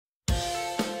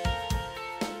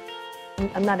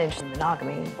I'm not interested in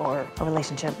monogamy or a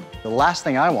relationship. The last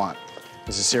thing I want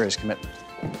is a serious commitment.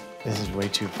 This is way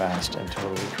too fast and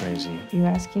totally crazy. You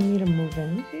asking me to move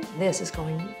in? This is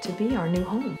going to be our new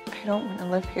home. I don't want to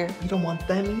live here. We don't want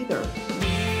them either.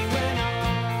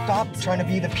 Stop trying to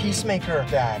be the peacemaker,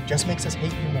 Dad. Just makes us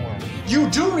hate you more. You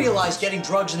do realize getting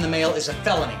drugs in the mail is a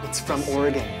felony. It's from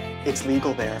Oregon. It's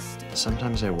legal there.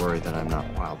 Sometimes I worry that I'm not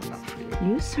wild enough for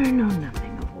you. You, sir, know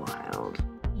nothing of wild.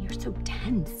 You're so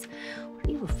tense. What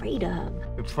are you afraid of?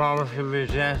 You promise to be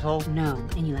gentle? No,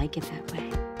 and you like it that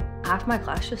way. Half my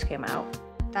class just came out.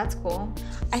 That's cool.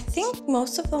 I think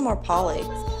most of them are poly.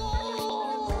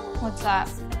 What's that?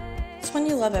 It's when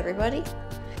you love everybody.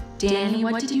 Danny,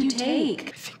 what did you take?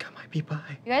 I think I might be bi.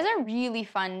 You guys are really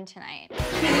fun tonight.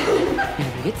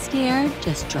 Never get scared,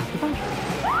 just drop the ball.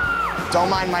 Don't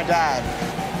mind my dad.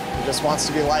 He just wants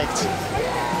to be liked.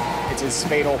 It's his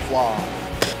fatal flaw.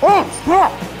 Oh,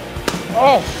 shit!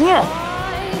 Oh, shit!